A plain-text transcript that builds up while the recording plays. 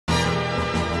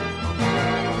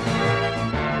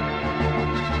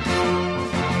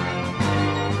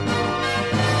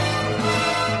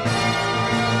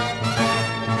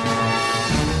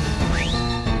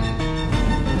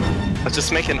Let's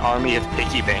just make an army of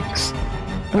piggy banks.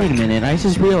 Wait a minute, I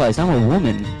just realized I'm a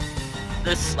woman.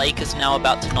 This lake is now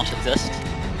about to not exist.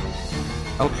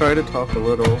 I'll try to talk a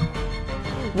little.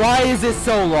 Why is it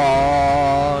so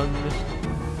long?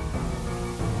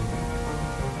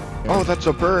 Oh, that's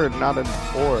a bird, not an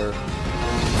oar.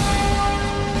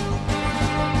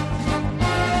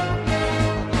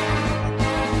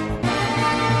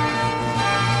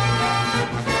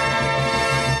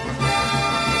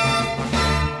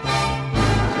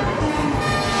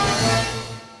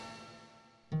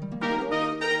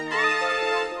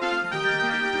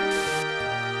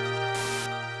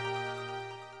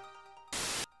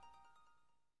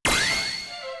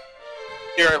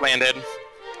 Here it landed.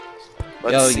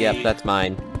 Oh, yep, that's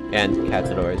mine. And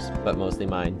Katsador's, but mostly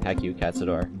mine. Heck you,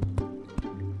 Katsador.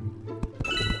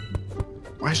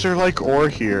 Why is there like ore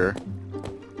here?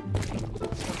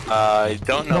 I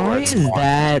don't know Why where is it's spawned.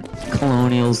 that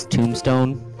Colonial's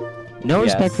tombstone? No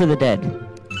Yes. respect for the dead.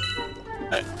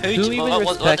 Who even what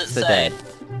respects did it the say? dead?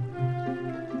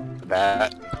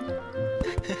 That.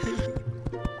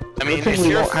 I mean, Good thing if we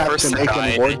you're won't have to first to make die,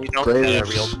 any more then you don't get a graves.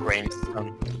 real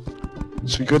gravestone.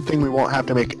 It's a good thing we won't have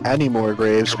to make any more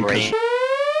graves because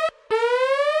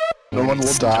no one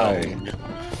will die.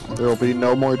 There will be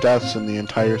no more deaths in the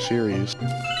entire series.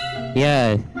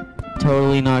 Yeah,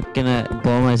 totally not gonna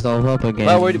blow myself up again.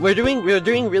 Well, we're doing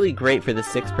really great for the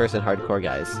 6-person hardcore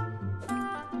guys.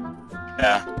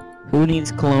 Yeah. Who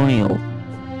needs Colonial?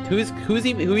 Who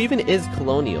even is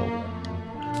Colonial?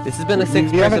 This has been a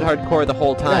 6-person hardcore the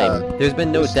whole time. Yeah. There's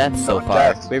been no There's deaths so no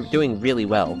far. deaths. We're doing really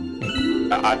well.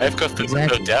 I've got through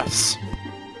Exactly. no deaths.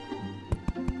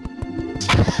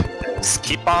 Just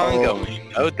keep on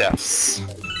going. No deaths.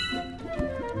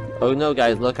 Oh no,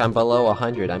 guys! Look, I'm below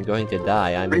 100. I'm going to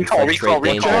die. I'm in Recall, such recall,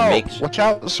 great danger. recall. Watch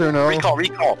out, Cerno.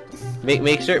 Recall.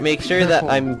 Make sure that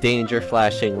I'm danger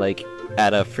flashing like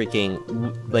at a freaking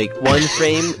like 1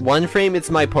 frame. 1 frame it's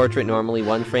my portrait normally.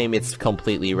 1 frame it's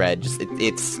completely red. Just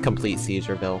it's complete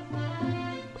Seizureville.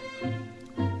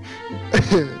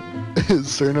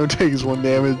 Cerno takes 1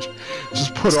 damage.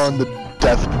 Just put on the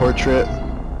death portrait.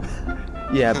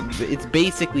 Yeah, it's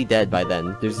basically dead by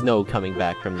then. There's no coming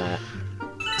back from that.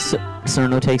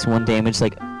 Cerno takes 1 damage,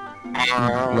 like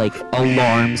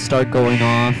alarms start going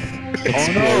off.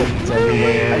 Explosions I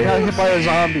everywhere. got hit by a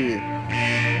zombie.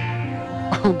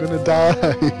 I'm gonna die.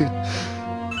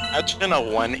 Imagine a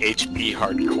 1 HP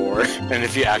hardcore, and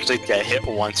if you actually get hit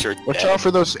once, you're Watch dead. out for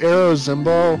those arrows,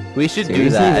 Zimbo. We should do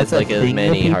Seriously, that that's as like a a thing that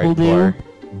mini people do? hardcore.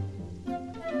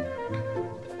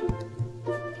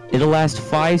 It'll last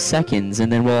 5 seconds,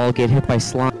 and then we'll all get hit by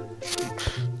slime.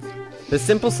 The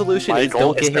simple solution My is goal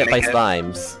don't is get to hit by make it-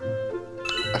 slimes.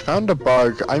 I found a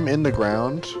bug. I'm in the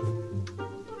ground.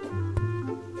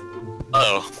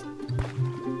 Oh.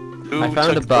 Who I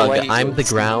found a took bug. the I'm the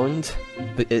lenses? ground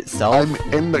itself. I'm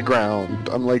in the ground.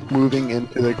 I'm like moving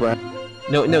into the ground.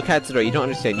 No, Katsador, you don't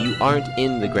understand. You aren't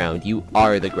in the ground. You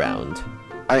are the ground.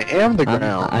 I am the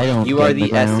ground. I don't. You get are in the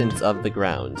ground. essence of the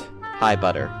ground. Hi,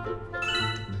 Butter.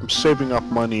 I'm saving up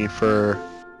money for...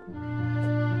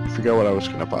 I forget what I was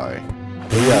gonna buy.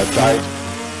 But yeah, dye...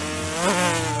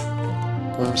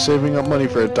 I'm saving up money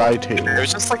for a dye table. There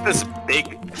was just like this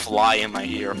big fly in my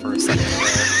ear for a second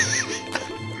there.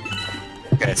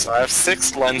 Okay, so I have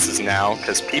 6 lenses now,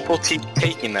 because people keep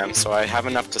taking them, so I have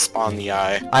enough to spawn the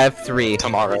eye I have 3.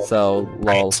 tomorrow. So,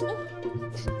 lol.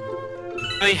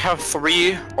 I have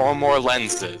 3 or more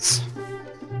lenses.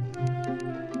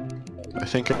 I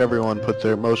think everyone put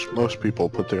their... Most people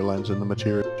put their lens in the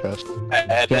material chest.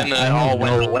 And then Yeah, I it all have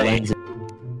went no away. lenses.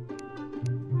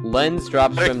 Lens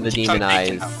drops Butter from the keeps on demon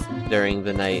making eyes during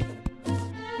the night.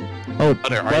 Oh,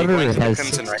 Butter, are you Butter going to the has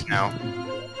Crimson 16. right now?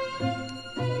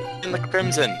 In the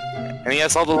Crimson! And he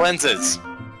has all the lenses!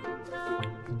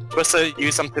 Supposed to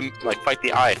use them to, like, fight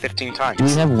the eye 15 times. Do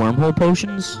we have wormhole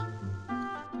potions?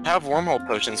 I have wormhole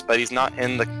potions, but he's not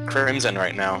in the Crimson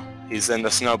right now. He's in the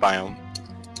snow biome.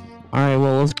 Alright,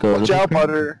 well, let's go. Watch to the out, crim-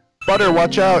 Butter! Butter,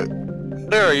 watch out!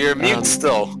 There, you're mute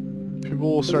still.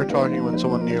 People will start talking when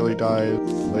someone nearly dies.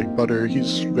 Like, Butter,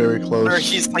 he's very close. Or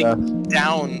he's, like, Yeah.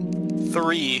 down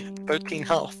 13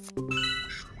 health.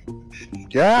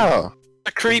 Yeah!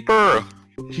 A creeper!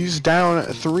 He's down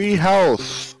at 3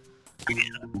 health!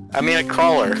 I mean a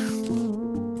crawler.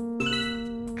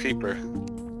 Creeper.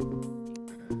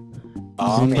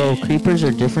 Oh, Zimbo, man. creepers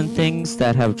are different things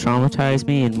that have traumatized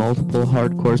me in multiple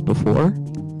hardcores before.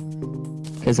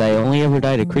 Because I only ever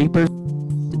died a creeper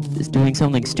is doing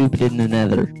something stupid in the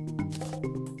nether.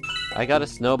 I got a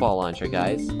snowball launcher,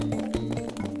 guys.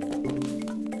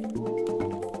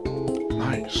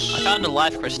 Nice. I found a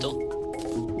life crystal.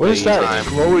 What is that Time.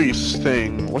 glowy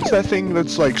thing? What's that thing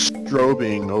that's like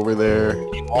strobing over there?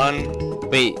 One.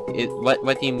 Wait,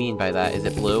 what do you mean by that? Is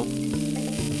it blue?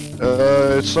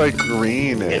 It's like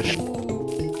greenish.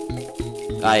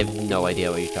 I have no idea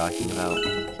what you're talking about,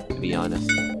 to be honest.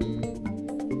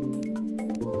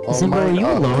 Zimbo, are you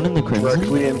alone in the Crimson?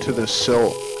 Directly into the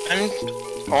silt. I'm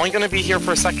only gonna be here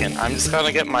for a second. I'm just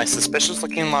gonna get my suspicious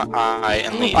looking eye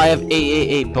and leave. I have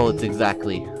 888 bullets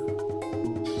exactly.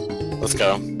 Let's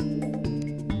go.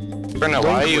 Bruno,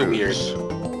 why are you weird?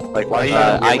 Like, why are you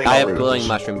I have glowing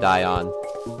mushroom dye on.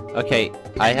 Okay,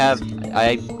 I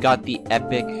got the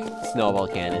epic snowball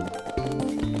cannon.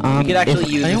 We could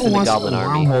actually use this in the Goblin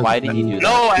Army. Why did you do that?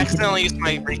 No, I accidentally used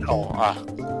my recall.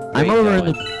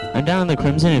 I'm down in the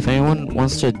Crimson. If anyone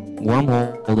wants to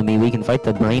wormhole to me, we can fight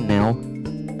the brain now.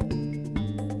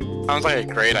 Sounds like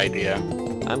a great idea.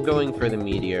 I'm going for the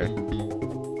meteor.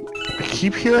 I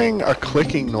keep hearing a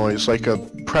clicking noise, like a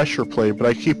pressure plate, but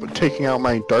I keep taking out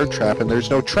my dart trap and there's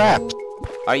no traps.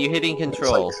 Are you hitting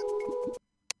control?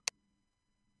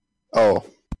 Oh.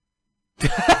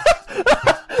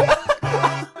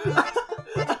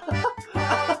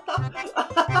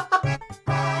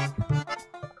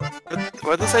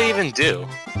 What does that even do?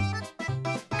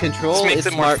 Control This makes is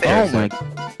it more smart fair. Oh my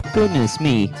goodness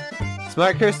me.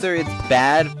 Smart cursor, it's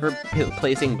bad for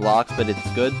placing blocks, but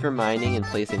it's good for mining and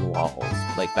placing walls,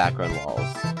 like background walls.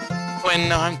 Wait,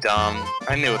 no, I'm dumb.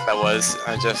 I knew what that was.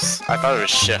 I thought it was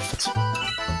shift.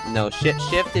 No,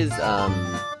 shift is,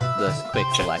 the quick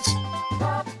select.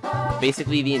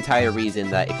 Basically the entire reason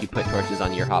that if you put torches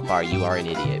on your hotbar, you are an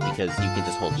idiot, because you can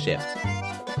just hold shift.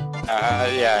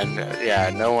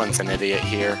 Yeah, no one's an idiot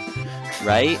here.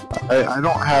 Right? I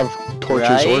don't have torches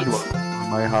Right? or glow on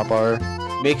my hotbar.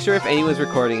 Make sure if anyone's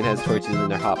recording and has torches in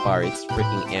their hotbar, it's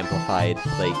freaking amplified,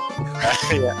 like...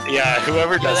 yeah,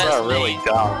 whoever does that's that are really me.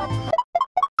 dumb.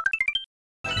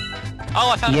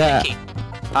 Oh, I found Yeah. a pinky.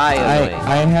 Hi, annoying.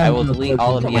 have I will no delete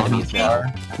all of the torches on my enemies now.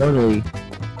 hotbar. Totally.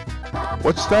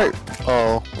 What's that?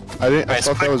 Oh, I Guys,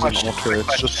 thought that quick was question, an altar. quick It's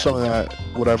just question. some of that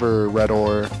whatever red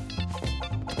ore.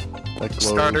 That glows.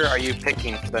 Starter, are you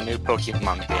picking for the new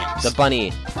Pokemon games? The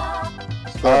bunny.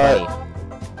 Store Uh, bunny.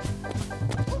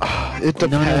 It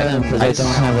None of them, depends. because I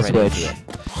don't have a Right into Switch. it.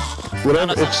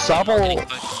 Whatever. If I'm not getting Sobble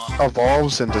Pokemon.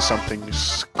 evolves into something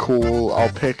cool, I'll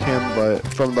pick him. But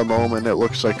from the moment, it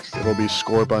looks like it'll be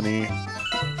Score Bunny.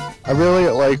 I really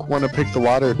want to pick the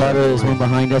water. Butter is one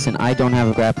behind us, and I don't have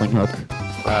a grappling hook.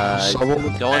 Sobble.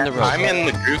 Go on the road. I'm in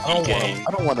the Grookey game.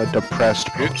 I don't want a depressed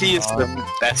Grookey is Pokemon. the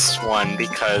best one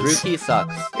because Grookey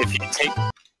sucks. if you take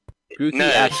Grookey no,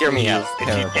 actually hear me out. is If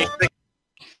terrible. you take the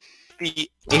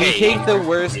If you take the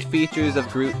worst features of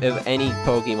any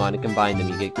Pokemon and combine them,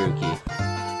 you get Grookey.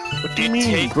 What do you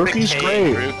mean? Grookey's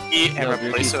great. Grookey and No,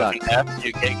 replace it Grookey with an F,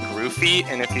 you get Groofy,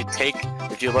 and if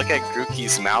you look at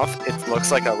Grookey's mouth, it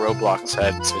looks like a Roblox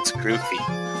head, so it's Groofy.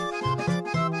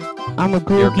 I'm a You're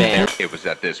Grookey. banned. It was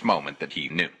at this moment that he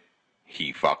knew.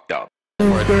 He fucked up.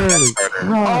 Oh!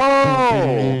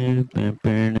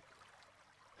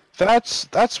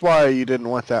 That's why you didn't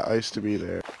want that ice to be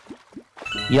there.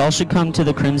 Y'all should come to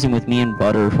the Crimson with me and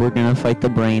Butter. We're gonna fight the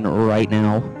brain right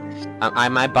now.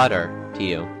 I'm my butter to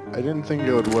you. I didn't think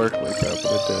it would work like that,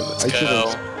 but it did. Let's I go.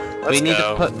 should've- Let's we need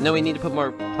go. we need to put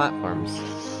more platforms.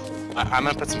 I'm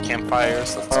gonna put some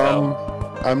campfires. Let's go.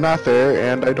 I'm not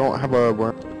there, and I don't have a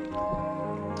worm.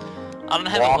 I don't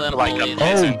have Walk a wormhole like a either.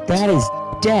 Oh, that is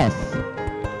death!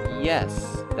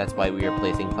 Yes, that's why we are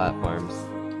placing platforms.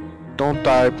 Don't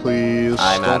die, please.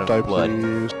 I'm don't out of die, wood.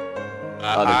 please.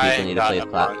 Other I people need to got place a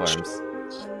bunch. platforms.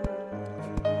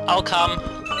 I'll come.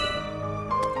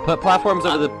 Put platforms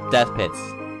over the death pits.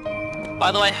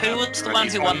 By the way, who was the one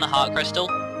who won the heart crystal?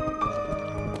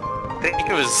 I think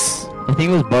it was. I think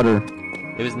it was Butter.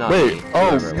 It was not Wait, me. oh,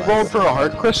 whoever it you was. rolled for a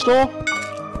heart crystal?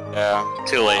 Yeah,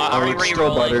 too late. Are we it's still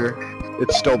re-rolling? butter.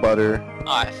 It's still butter.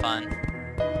 Alright, fine. Okay,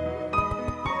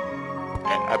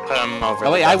 I put him over.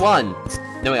 Oh wait, the I death. won!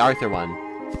 No wait, Arthur won.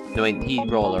 No wait, he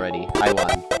rolled already. I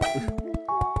won.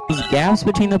 These gaps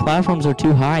between the platforms are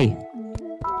too high.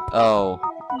 Oh,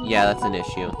 yeah, that's an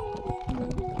issue.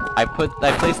 I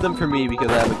placed them for me because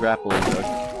I have a grappling hook.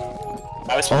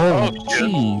 I was. Oh,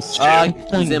 shoot. jeez. Uh,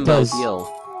 Thing Zimbo, does- heal.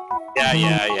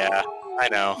 Yeah. I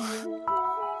know.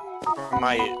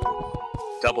 My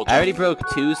double. I already broke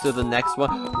 2, so the next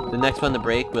one to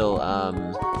break will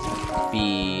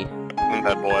be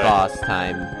That boy. boss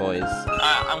time, boys.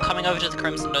 I'm coming over to the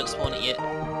Crimson, don't spawn it yet.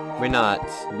 We're not.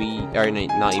 We are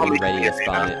not even ready to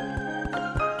spawn it.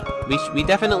 We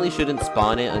definitely shouldn't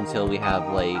spawn it until we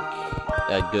have like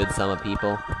a good sum of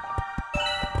people.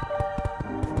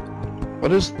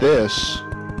 What is this?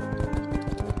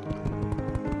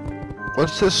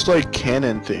 What's this, like,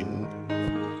 cannon thing?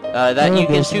 That you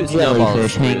can shoot snowballs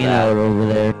jellyfish through hanging that. out over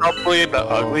there. Probably the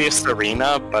ugliest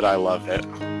arena, but I love it.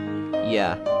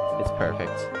 Yeah, it's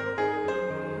perfect.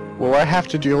 Will I have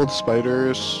to deal with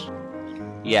spiders?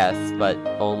 Yes, but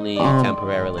only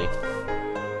temporarily.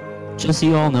 Just so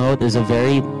you all know, there's a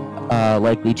very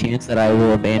likely chance that I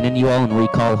will abandon you all and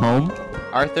recall home.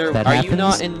 Arthur, That are you happens?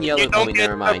 not in yellow? You don't Oh, wait, get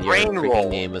never mind. the Your brain freaking roll.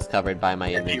 name was covered by my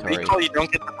If you inventory. recall, you don't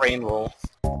get the brain roll.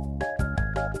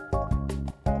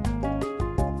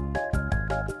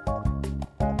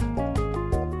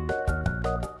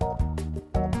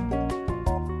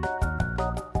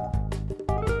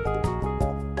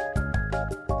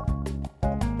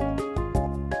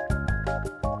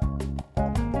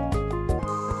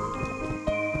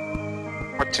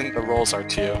 Important the rolls are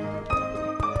to you.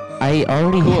 I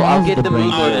already Cool, have I'll get the brain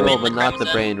move roll. roll, but not the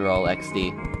brain roll,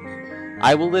 XD.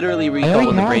 I will literally I recall already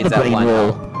when the have brain's the at brain 1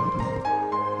 roll. health.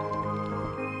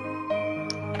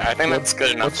 I think that's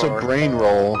good enough What's a for... brain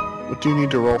roll? What do you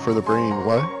need to roll for the brain?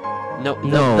 What? No,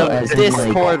 No, the as in,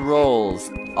 Discord rolls.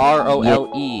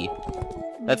 R-O-L-E.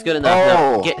 That's good enough.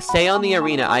 Oh. No, stay on the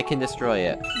arena, I can destroy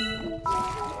it.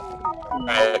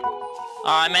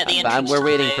 I'm at the But entrance. we're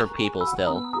waiting today. for people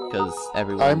still, because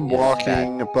everyone I'm is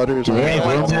walking. Butter's Do on they the have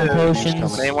way. room potions? He's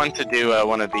coming. They want to do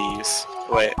one of these.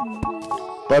 Wait.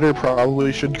 Butter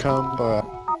probably should come, but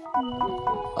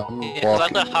I'm Yeah, 'cause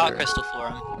I've walking. got heart here. crystal for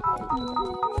him.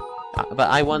 But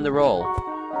I won the roll.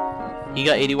 He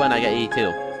got 81, I got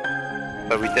 82.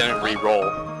 But we didn't re-roll.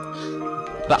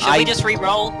 But Should we just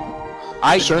re-roll?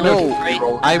 I Cerno rolled.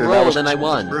 re-rolled I here. That rolled was and I his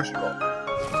won. first roll.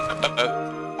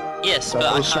 Yes, That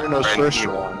but I was can't. Cerno's first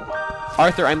roll.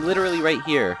 Arthur, I'm literally right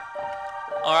here.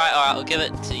 Alright, I'll give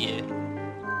it to you.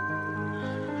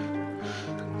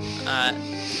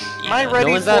 Am I ready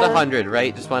No one's at for- 100,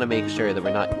 right? Just want to make sure that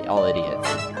we're not all idiots.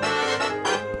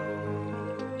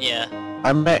 Yeah.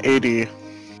 I'm at 80.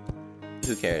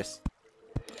 Who cares?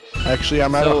 Actually,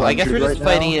 I'm at 100 So, I guess we're just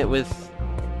right fighting now. it with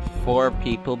 4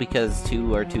 people because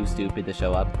 2 are too stupid to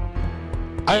show up.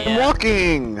 I'm Yeah.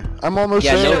 walking! I'm almost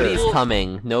Yeah, there. nobody's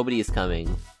coming. Nobody's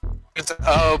coming.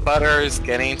 Oh, Butter is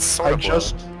getting sort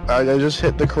I of just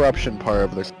hit the corruption part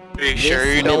of the. Are you sure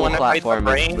This you don't middle want to fight the platform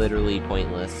is brain? literally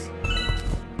pointless.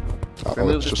 Oh,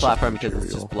 Remove it's this just platform a because it's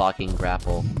tutorial. just blocking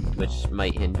grapple, which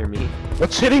might hinder me.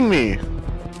 What's hitting me?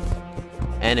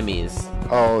 Enemies.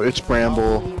 Oh, it's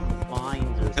Bramble.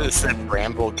 Is it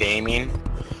Bramble Gaming?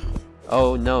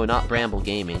 Oh no, not Bramble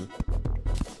Gaming.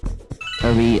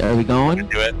 Are we going?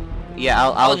 Do it. Yeah,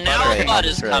 I'll Oh, now destroy it, I'll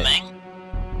Butter's destroy it. coming.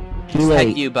 Too Heck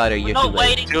late. you, Butter, you're I'm too not late.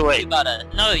 waiting Too for late. you, Butter.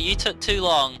 No, you took too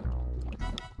long.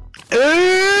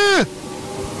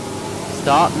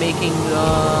 Stop making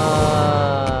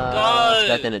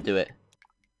That didn't do it.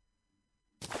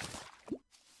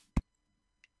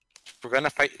 We're gonna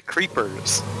fight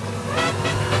creepers.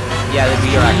 Yeah,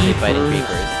 we are actually fighting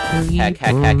creepers. Heck,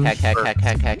 heck, heck, heck, heck, heck,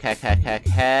 heck, heck, heck, heck, heck,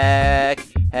 heck,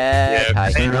 heck, hi.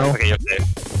 Okay, okay.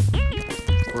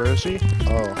 Where is he?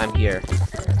 Oh. I'm here.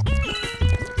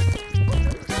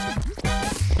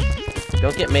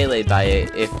 Don't get meleeed by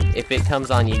it. If it comes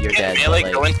on you, you're Get dead. melee,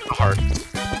 but, go like, into the hearts.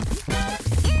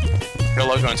 Go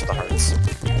low, go into the hearts.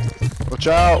 Watch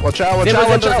out! Watch out! Watch Zimbo, out!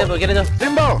 Watch Zimbo, out! Zimbo, get enough.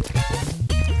 Zimbo!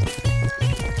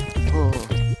 Oh,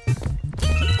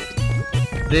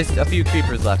 There's a few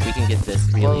creepers left. We can get this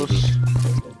really close. easy.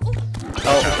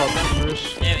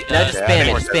 Oh. There we go. Now just Yeah, I spam think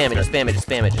it, we're just spam it, good. just spam it, just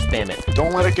spam it, just spam it.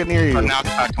 Don't let it get near you. But now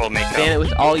attack will make Spam it out.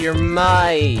 with all your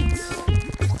might.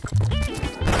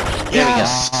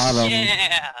 Yes! Got 'em.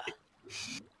 Yeah.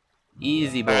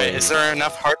 Easy Alright, boys. is there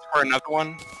enough hearts for another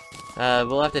one?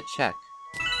 We'll have to check.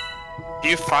 Do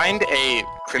you find a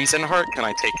crimson heart? Can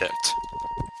I take it?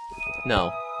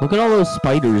 No. Look at all those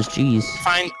spiders, jeez.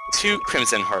 Find 2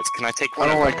 crimson hearts. Can I take I one?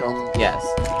 don't of like them? them. Yes.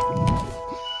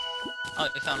 Oh,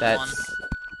 we found one. That's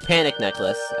panic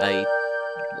necklace. Panic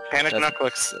That's-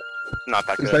 necklace. Not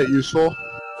that Is good. that useful?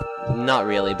 Not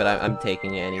really, but I'm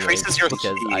taking it anyway Increases your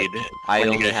because speed I when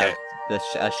you only get have hit.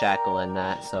 a shackle and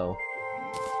that, so.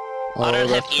 I don't have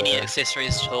that's any fair.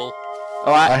 accessories at all.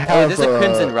 Oh, I have, there's a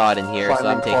crimson rod in here, so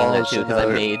Finding I'm taking that claws too and because I'm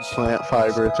other mage. Plant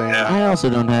fiber thing. Yeah. I also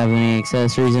don't have any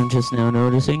accessories, I'm just now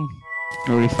noticing.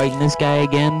 Are we fighting this guy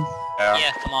again? Yeah.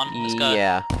 Yeah, come on, let's go.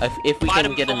 Yeah, if we Fight can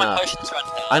him get before my enough. potions run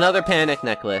out. Another panic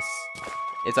necklace.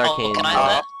 It's arcane. can I have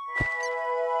that?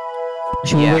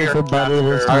 Should we Yeah. wait for Butter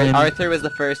this time? Arthur was the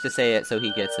first to say it, so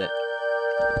he gets it.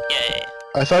 Yay.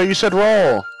 I thought you said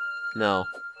roll. No.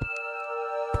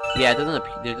 Yeah, there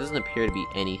doesn't appear to be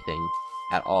anything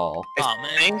at all. Oh I man.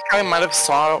 think I might have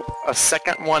saw a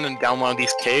second one in down one of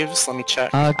these caves. Let me check.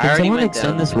 I Can already someone went down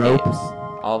extend this the rope? caves.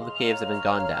 All of the caves have been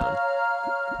gone down.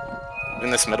 In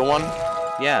this middle one?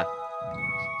 Yeah.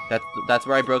 That's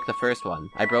where I broke the first one.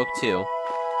 I broke 2.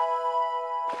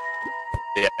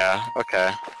 Yeah,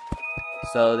 okay.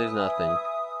 So there's nothing.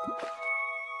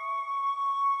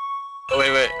 Oh,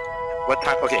 wait. What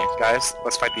time? Okay, guys,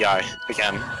 let's fight the eye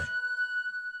again.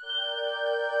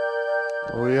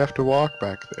 Well, we have to walk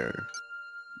back there.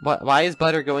 Why is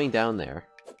Butter going down there?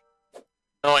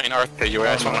 No, in Arthur, you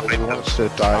guys want to He fight wants to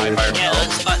die. the Yeah,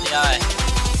 let's fight the eye.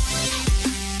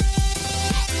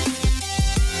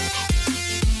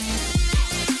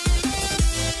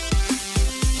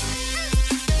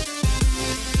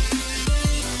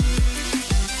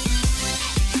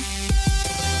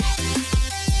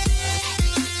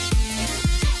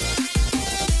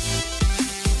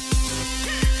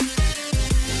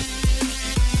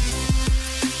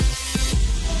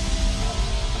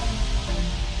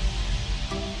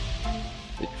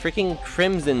 Freaking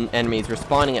Crimson enemies were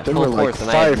spawning at There full were, like, force,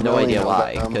 and I had 5 no idea million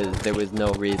why, of them. because there was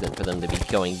no reason for them to be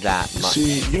going that much.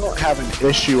 See, you don't have an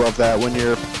issue of that when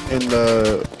you're in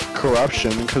the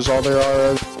corruption, because all there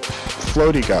are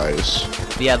floaty guys.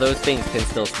 But yeah, those things can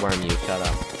still swarm you, shut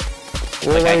up.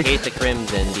 Or I hate the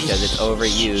Crimson because it's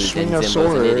overused and swing a Zimbo's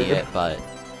sword. an idiot, but...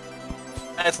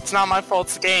 It's not my fault,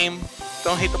 it's the game.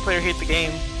 Don't hate the player, hate the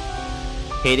game.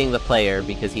 Hating the player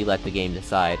because he let the game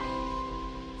decide.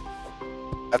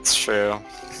 That's true.